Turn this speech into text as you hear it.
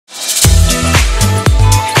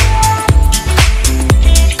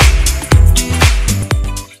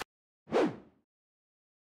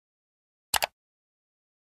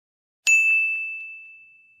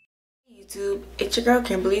YouTube, it's your girl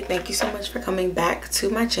Kimberly. Thank you so much for coming back to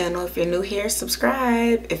my channel. If you're new here,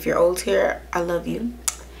 subscribe. If you're old here, I love you.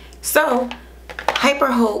 So,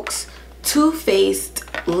 Hyper Hoax Too Faced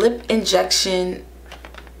Lip Injection.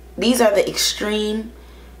 These are the extreme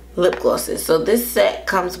lip glosses. So this set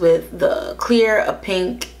comes with the clear, a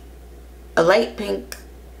pink, a light pink,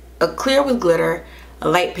 a clear with glitter, a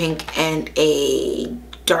light pink, and a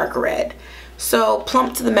dark red. So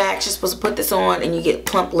plump to the max. You're supposed to put this on and you get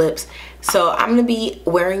plump lips. So I'm gonna be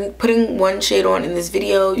putting one shade on in this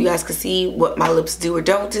video. You guys can see what my lips do or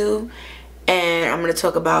don't do, and I'm gonna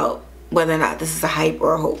talk about whether or not this is a hype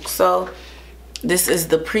or a hoax. So this is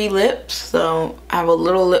the pre-lips. So I have a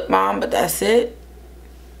little lip balm, but that's it.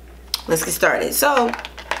 Let's get started. So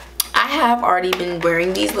I have already been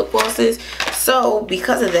wearing these lip glosses, so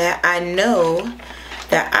because of that, I know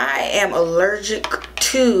that I am allergic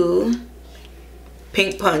to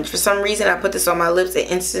Pink Punch. For some reason, I put this on my lips, it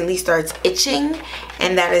instantly starts itching,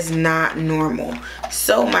 and that is not normal.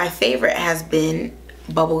 So my favorite has been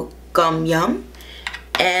Bubblegum Yum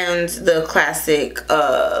and the classic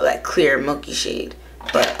like clear milky shade,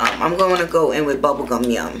 but I'm going to go in with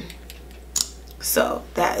Bubblegum Yum. So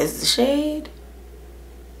that is the shade,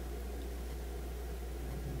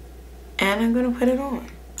 and I'm going to put it on.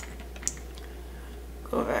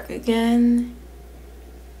 Go back again.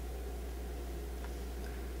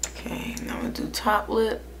 Okay, now I'm going to do top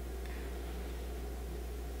lip.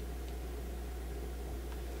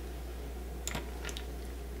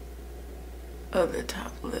 Other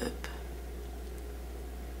top lip.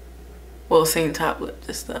 Well, same top lip,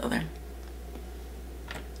 just the other.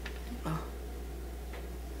 Oh.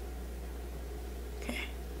 Okay.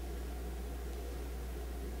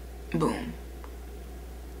 Boom.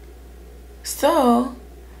 So,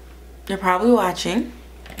 you're probably watching.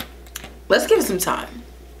 Let's give it some time.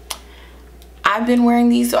 I've been wearing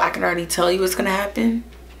these, so I can already tell you what's gonna happen,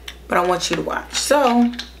 but I want you to watch. So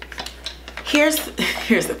here's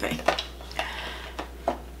the thing.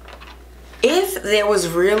 If there was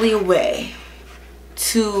really a way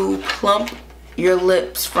to plump your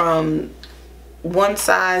lips from one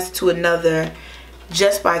size to another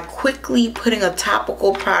just by quickly putting a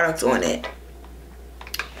topical product on it,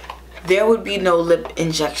 there would be no lip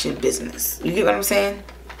injection business. You get what I'm saying?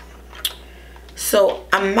 So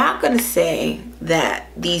I'm not going to say that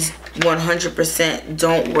these 100%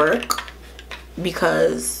 don't work,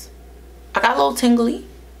 because I got a little tingly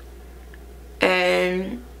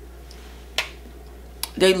and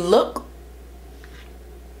they look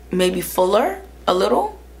maybe fuller, a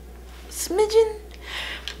little smidgen,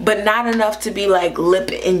 but not enough to be like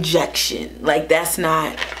lip injection. Like that's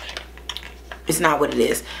not, it's not what it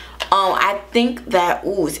is. I think that,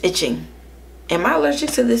 ooh, it's itching. Am I allergic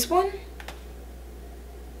to this one?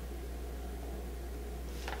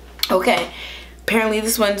 Okay, apparently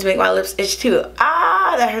this one's make my lips itch too.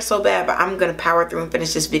 Ah, that hurts so bad, but I'm gonna power through and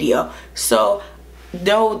finish this video. So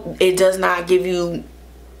no, it does not give you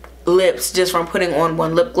lips just from putting on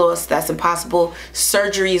one lip gloss. That's impossible.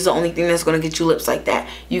 Surgery is the only thing that's gonna get you lips like that.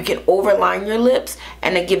 You can overline your lips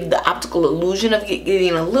and then give the optical illusion of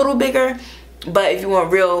getting a little bigger, but if you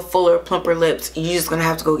want real fuller, plumper lips, you're just gonna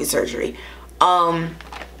have to go get surgery.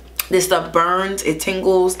 This stuff burns, it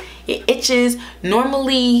tingles, it itches.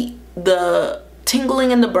 Normally the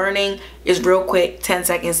tingling and the burning is real quick, 10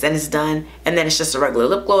 seconds, then it's done, and then it's just a regular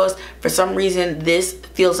lip gloss. For some reason this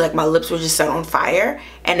feels like my lips were just set on fire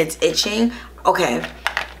and it's itching. Okay,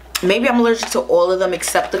 maybe I'm allergic to all of them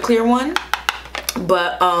except the clear one,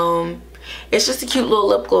 but it's just a cute little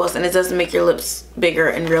lip gloss and it doesn't make your lips bigger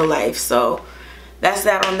in real life. So that's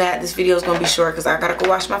that on that. This video is gonna be short because I gotta go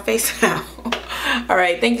wash my face now. All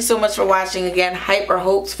right, thank you so much for watching. Again, Hyper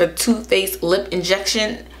Hoax for Too Faced Lip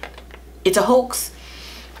Injection. It's a hoax.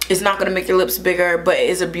 It's not gonna make your lips bigger, but it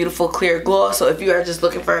is a beautiful clear gloss. So if you are just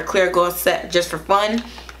looking for a clear gloss set just for fun,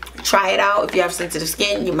 try it out. If you have sensitive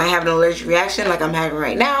skin, you might have an allergic reaction like I'm having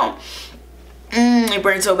right now. It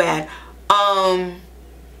burns so bad.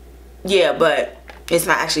 Yeah, but it's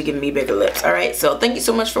not actually giving me bigger lips. All right, so thank you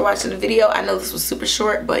so much for watching the video. I know this was super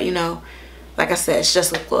short, but you know, like I said, it's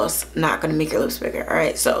just lip gloss, not gonna make your lips bigger. All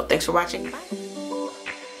right, so thanks for watching. Bye.